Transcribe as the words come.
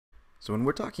So when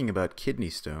we're talking about kidney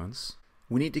stones,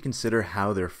 we need to consider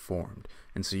how they're formed.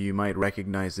 And so you might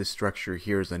recognize this structure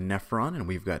here as a nephron, and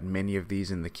we've got many of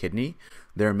these in the kidney.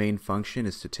 Their main function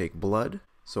is to take blood,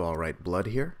 so I'll write blood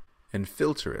here, and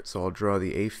filter it. So I'll draw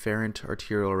the afferent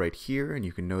arteriole right here, and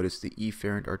you can notice the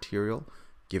efferent arteriole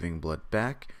giving blood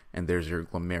back, and there's your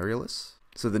glomerulus.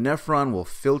 So the nephron will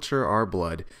filter our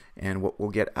blood, and what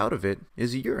we'll get out of it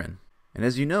is urine. And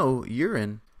as you know,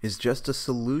 urine is just a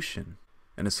solution.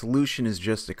 And a solution is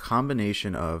just a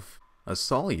combination of a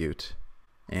solute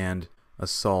and a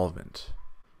solvent.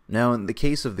 Now in the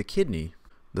case of the kidney,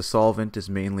 the solvent is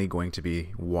mainly going to be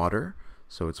water.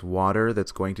 So it's water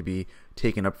that's going to be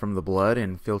taken up from the blood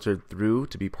and filtered through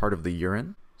to be part of the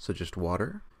urine. So just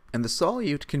water. And the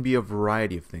solute can be a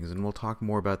variety of things, and we'll talk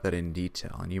more about that in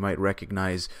detail. And you might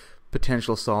recognize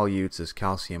potential solutes as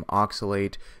calcium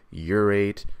oxalate,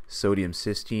 urate, sodium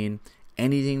cysteine,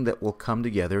 anything that will come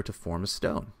together to form a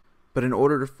stone. But in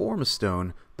order to form a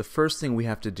stone, the first thing we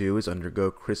have to do is undergo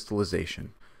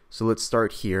crystallization. So let's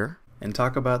start here and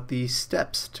talk about the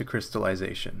steps to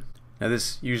crystallization. Now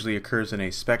this usually occurs in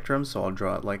a spectrum, so I'll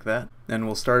draw it like that. And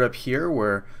we'll start up here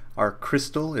where our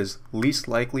crystal is least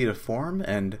likely to form,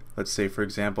 and let's say for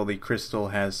example the crystal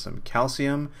has some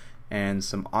calcium and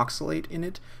some oxalate in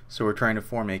it, so we're trying to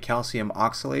form a calcium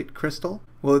oxalate crystal.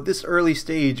 Well, at this early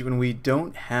stage, when we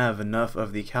don't have enough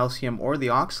of the calcium or the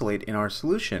oxalate in our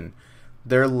solution,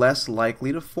 they're less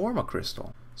likely to form a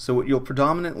crystal. So what you'll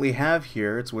predominantly have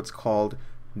here is what's called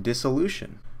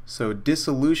dissolution. So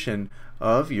dissolution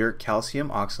of your calcium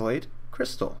oxalate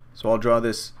crystal. So I'll draw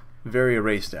this very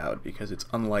erased out because it's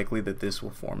unlikely that this will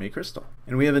form a crystal.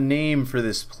 And we have a name for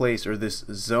this place or this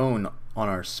zone on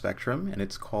our spectrum, and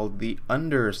it's called the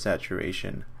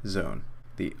undersaturation zone.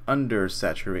 The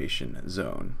undersaturation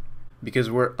zone.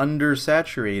 Because we're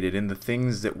undersaturated in the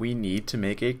things that we need to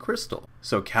make a crystal.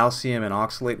 So calcium and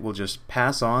oxalate will just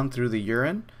pass on through the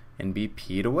urine and be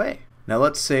peed away. Now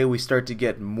let's say we start to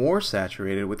get more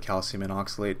saturated with calcium and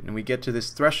oxalate, and we get to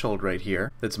this threshold right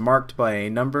here that's marked by a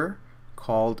number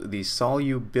called the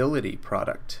solubility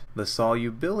product. The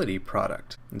solubility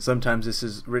product. And sometimes this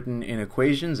is written in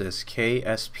equations as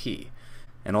KSP.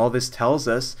 And all this tells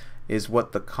us is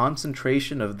what the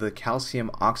concentration of the calcium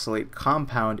oxalate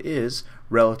compound is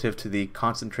relative to the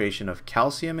concentration of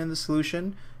calcium in the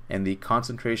solution and the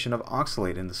concentration of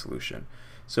oxalate in the solution.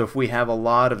 So if we have a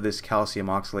lot of this calcium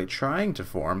oxalate trying to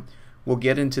form, we'll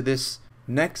get into this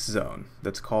next zone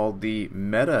that's called the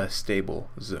metastable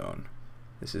zone.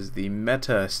 This is the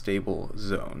metastable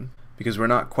zone because we're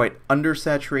not quite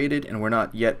undersaturated and we're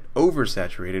not yet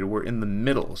oversaturated. We're in the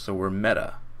middle, so we're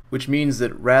meta. Which means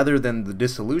that rather than the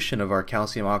dissolution of our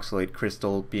calcium oxalate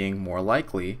crystal being more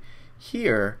likely,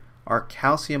 here our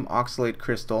calcium oxalate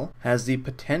crystal has the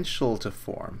potential to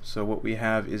form. So what we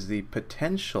have is the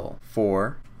potential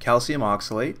for calcium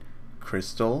oxalate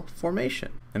crystal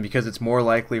formation. And because it's more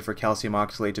likely for calcium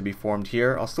oxalate to be formed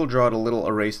here, I'll still draw it a little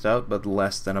erased out, but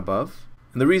less than above.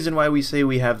 And the reason why we say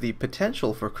we have the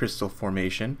potential for crystal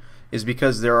formation is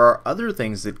because there are other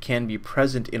things that can be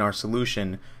present in our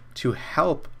solution to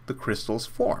help the crystals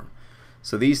form.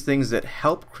 So these things that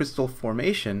help crystal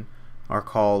formation are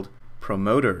called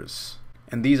promoters.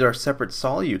 And these are separate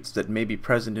solutes that may be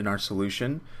present in our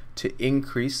solution to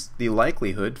increase the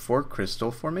likelihood for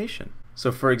crystal formation.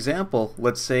 So for example,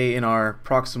 let's say in our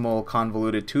proximal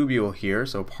convoluted tubule here,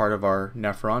 so part of our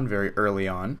nephron very early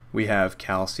on, we have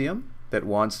calcium that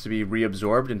wants to be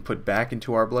reabsorbed and put back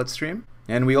into our bloodstream.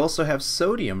 And we also have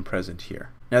sodium present here.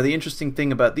 Now the interesting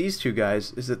thing about these two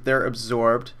guys is that they're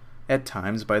absorbed at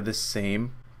times by the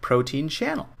same protein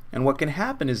channel. And what can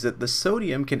happen is that the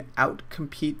sodium can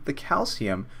outcompete the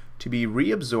calcium to be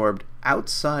reabsorbed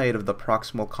outside of the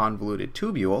proximal convoluted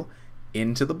tubule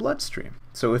into the bloodstream.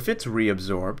 So if it's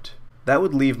reabsorbed, that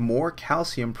would leave more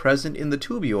calcium present in the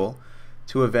tubule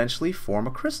to eventually form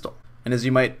a crystal. And as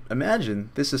you might imagine,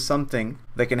 this is something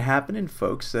that can happen in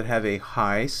folks that have a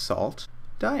high salt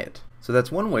diet. So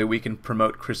that's one way we can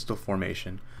promote crystal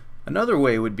formation. Another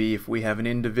way would be if we have an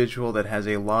individual that has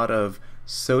a lot of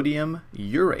sodium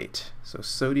urate. So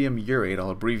sodium urate, I'll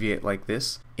abbreviate like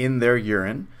this, in their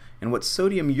urine. And what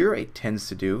sodium urate tends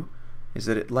to do is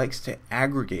that it likes to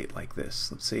aggregate like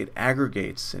this. Let's say it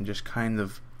aggregates and just kind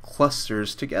of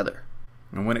clusters together.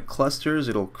 And when it clusters,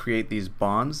 it'll create these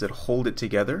bonds that hold it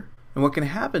together. And what can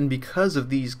happen because of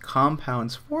these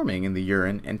compounds forming in the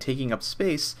urine and taking up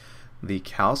space, the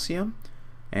calcium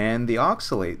and the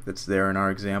oxalate that's there in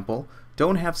our example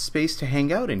don't have space to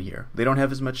hang out in here. They don't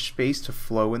have as much space to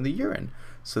flow in the urine.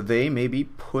 So they may be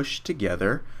pushed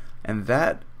together, and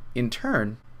that in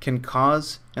turn can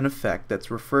cause an effect that's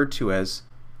referred to as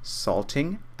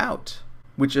salting out,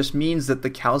 which just means that the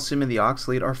calcium and the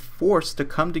oxalate are forced to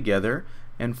come together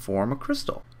and form a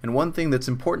crystal. And one thing that's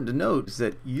important to note is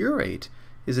that urate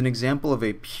is an example of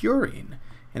a purine,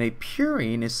 and a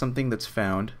purine is something that's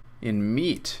found in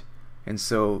meat. And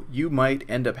so you might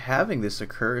end up having this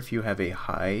occur if you have a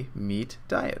high meat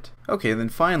diet. Okay, then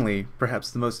finally,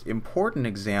 perhaps the most important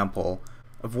example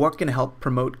of what can help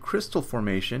promote crystal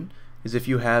formation is if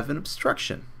you have an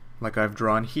obstruction, like I've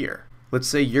drawn here. Let's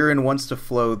say urine wants to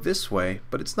flow this way,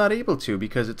 but it's not able to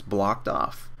because it's blocked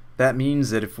off. That means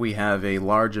that if we have a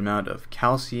large amount of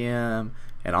calcium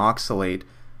and oxalate,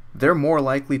 they're more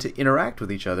likely to interact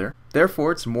with each other.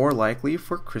 Therefore, it's more likely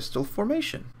for crystal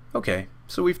formation. Okay,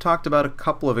 so we've talked about a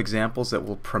couple of examples that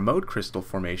will promote crystal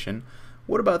formation.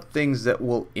 What about things that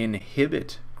will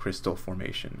inhibit crystal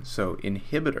formation? So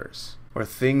inhibitors, or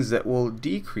things that will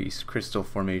decrease crystal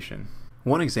formation.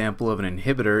 One example of an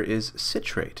inhibitor is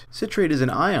citrate. Citrate is an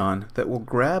ion that will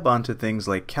grab onto things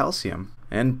like calcium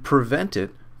and prevent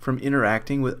it from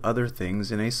interacting with other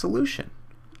things in a solution,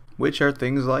 which are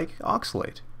things like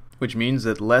oxalate, which means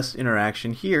that less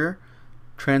interaction here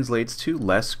translates to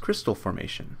less crystal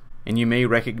formation. And you may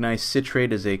recognize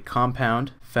citrate as a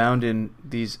compound found in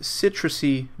these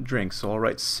citrusy drinks. So I'll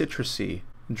write citrusy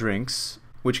drinks,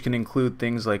 which can include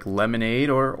things like lemonade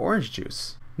or orange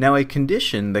juice. Now, a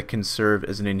condition that can serve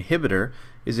as an inhibitor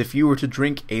is if you were to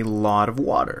drink a lot of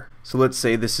water. So let's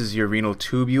say this is your renal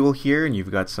tubule here, and you've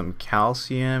got some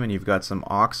calcium and you've got some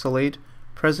oxalate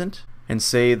present, and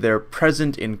say they're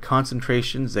present in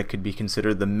concentrations that could be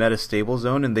considered the metastable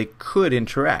zone, and they could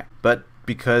interact. But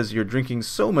because you're drinking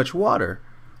so much water,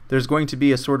 there's going to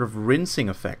be a sort of rinsing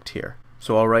effect here.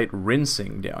 So I'll write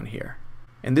rinsing down here.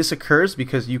 And this occurs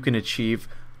because you can achieve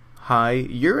high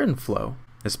urine flow,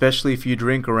 especially if you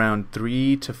drink around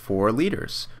 3 to 4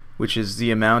 liters, which is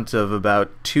the amount of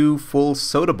about 2 full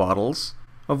soda bottles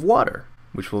of water,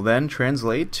 which will then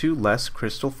translate to less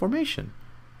crystal formation,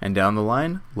 and down the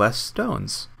line, less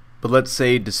stones. But let's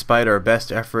say despite our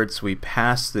best efforts, we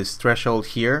pass this threshold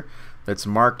here that's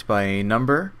marked by a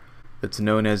number that's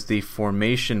known as the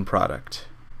formation product.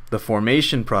 The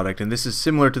formation product, and this is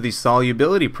similar to the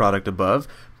solubility product above,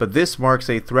 but this marks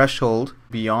a threshold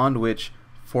beyond which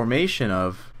formation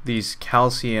of these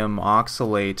calcium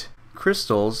oxalate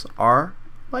crystals are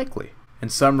likely.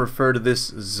 And some refer to this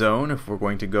zone, if we're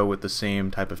going to go with the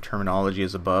same type of terminology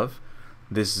as above,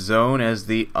 this zone as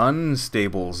the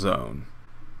unstable zone.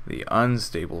 The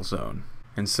unstable zone.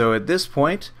 And so at this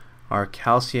point, our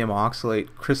calcium oxalate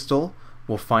crystal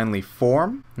will finally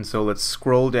form. And so let's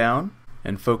scroll down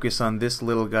and focus on this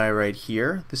little guy right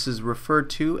here. This is referred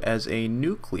to as a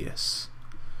nucleus,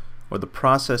 or the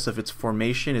process of its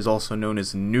formation is also known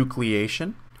as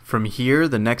nucleation. From here,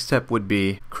 the next step would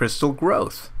be crystal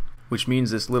growth, which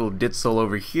means this little ditzel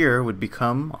over here would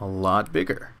become a lot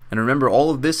bigger. And remember,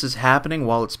 all of this is happening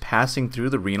while it's passing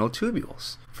through the renal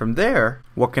tubules. From there,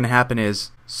 what can happen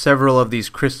is several of these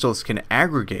crystals can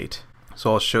aggregate.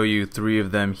 So I'll show you 3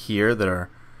 of them here that are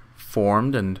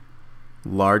formed and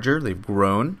larger. They've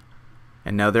grown.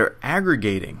 And now they're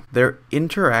aggregating. They're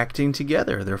interacting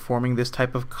together. They're forming this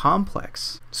type of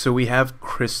complex. So we have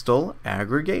crystal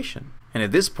aggregation. And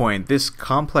at this point, this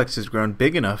complex has grown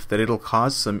big enough that it'll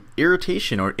cause some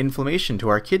irritation or inflammation to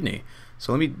our kidney.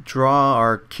 So let me draw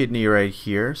our kidney right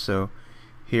here. So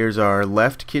here's our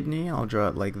left kidney. I'll draw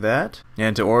it like that.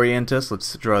 And to orient us,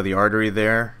 let's draw the artery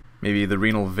there. Maybe the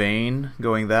renal vein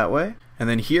going that way. And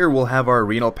then here we'll have our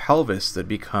renal pelvis that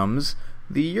becomes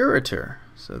the ureter.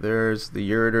 So there's the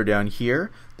ureter down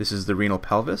here. This is the renal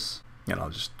pelvis. And I'll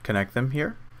just connect them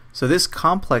here. So this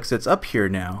complex that's up here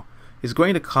now is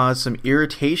going to cause some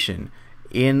irritation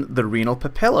in the renal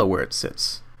papilla where it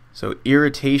sits. So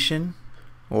irritation,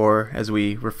 or as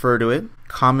we refer to it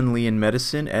commonly in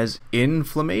medicine as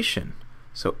inflammation.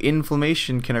 So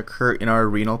inflammation can occur in our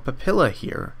renal papilla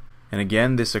here. And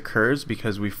again, this occurs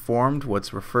because we formed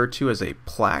what's referred to as a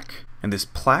plaque. And this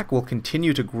plaque will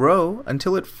continue to grow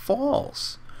until it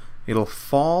falls. It'll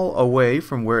fall away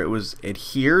from where it was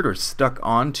adhered or stuck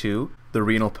onto the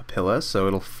renal papilla, so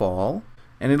it'll fall.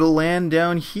 And it'll land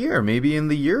down here, maybe in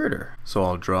the ureter. So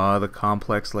I'll draw the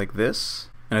complex like this.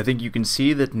 And I think you can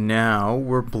see that now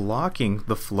we're blocking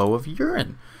the flow of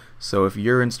urine. So if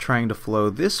urine's trying to flow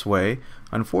this way,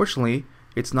 unfortunately,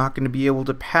 it's not going to be able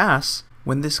to pass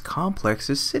when this complex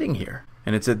is sitting here.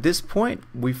 And it's at this point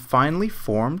we've finally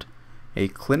formed a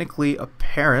clinically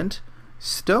apparent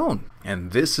stone.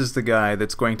 And this is the guy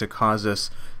that's going to cause us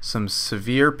some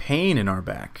severe pain in our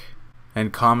back,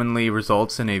 and commonly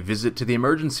results in a visit to the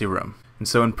emergency room. And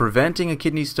so in preventing a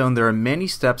kidney stone, there are many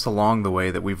steps along the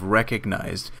way that we've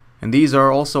recognized, And these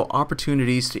are also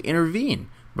opportunities to intervene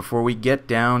before we get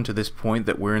down to this point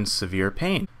that we're in severe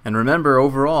pain. And remember,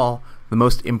 overall, the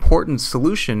most important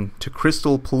solution to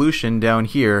crystal pollution down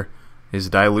here is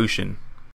dilution.